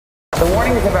The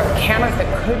warning is about cameras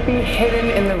that could be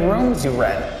hidden in the rooms you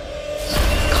rent.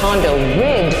 Condo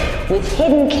rigged with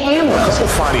hidden cameras. How's it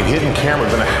finding hidden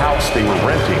cameras in a house they were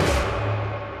renting?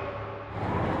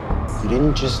 You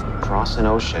didn't just cross an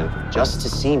ocean just to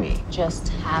see me. Just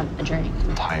have a drink.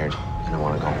 I'm tired and I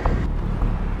want to go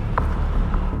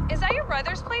home. Is that your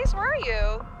brother's place? Where are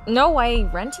you? No, I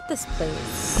rented this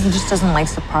place. He just doesn't like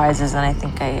surprises, and I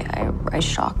think I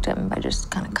shocked him by just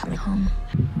kind of coming home.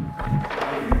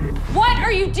 What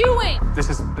are you doing? This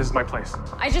is my place.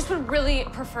 I just would really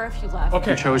prefer if you left.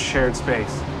 Okay. You chose shared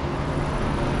space.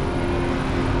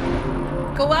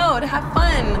 Go out, have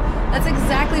fun. That's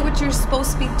exactly what you're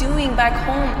supposed to be doing back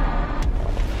home.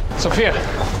 Sophia.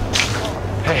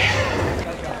 Hey.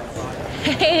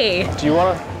 Hey. Do you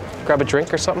want to grab a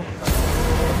drink or something?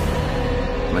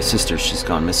 My sister, she's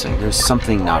gone missing. There's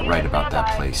something not right about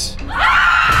that place.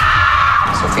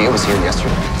 Sophia was here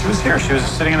yesterday. She was here. She was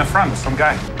sitting in the front with some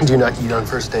guy. Do you not eat on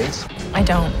first dates? I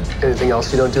don't. Anything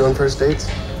else you don't do on first dates?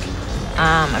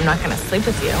 I'm not gonna sleep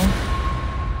with you.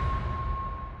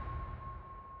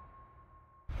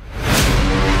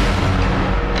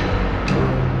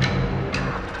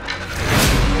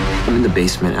 I'm in the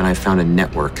basement and I found a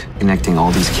network connecting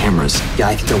all these cameras. Yeah,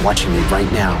 I think they're watching me right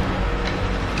now.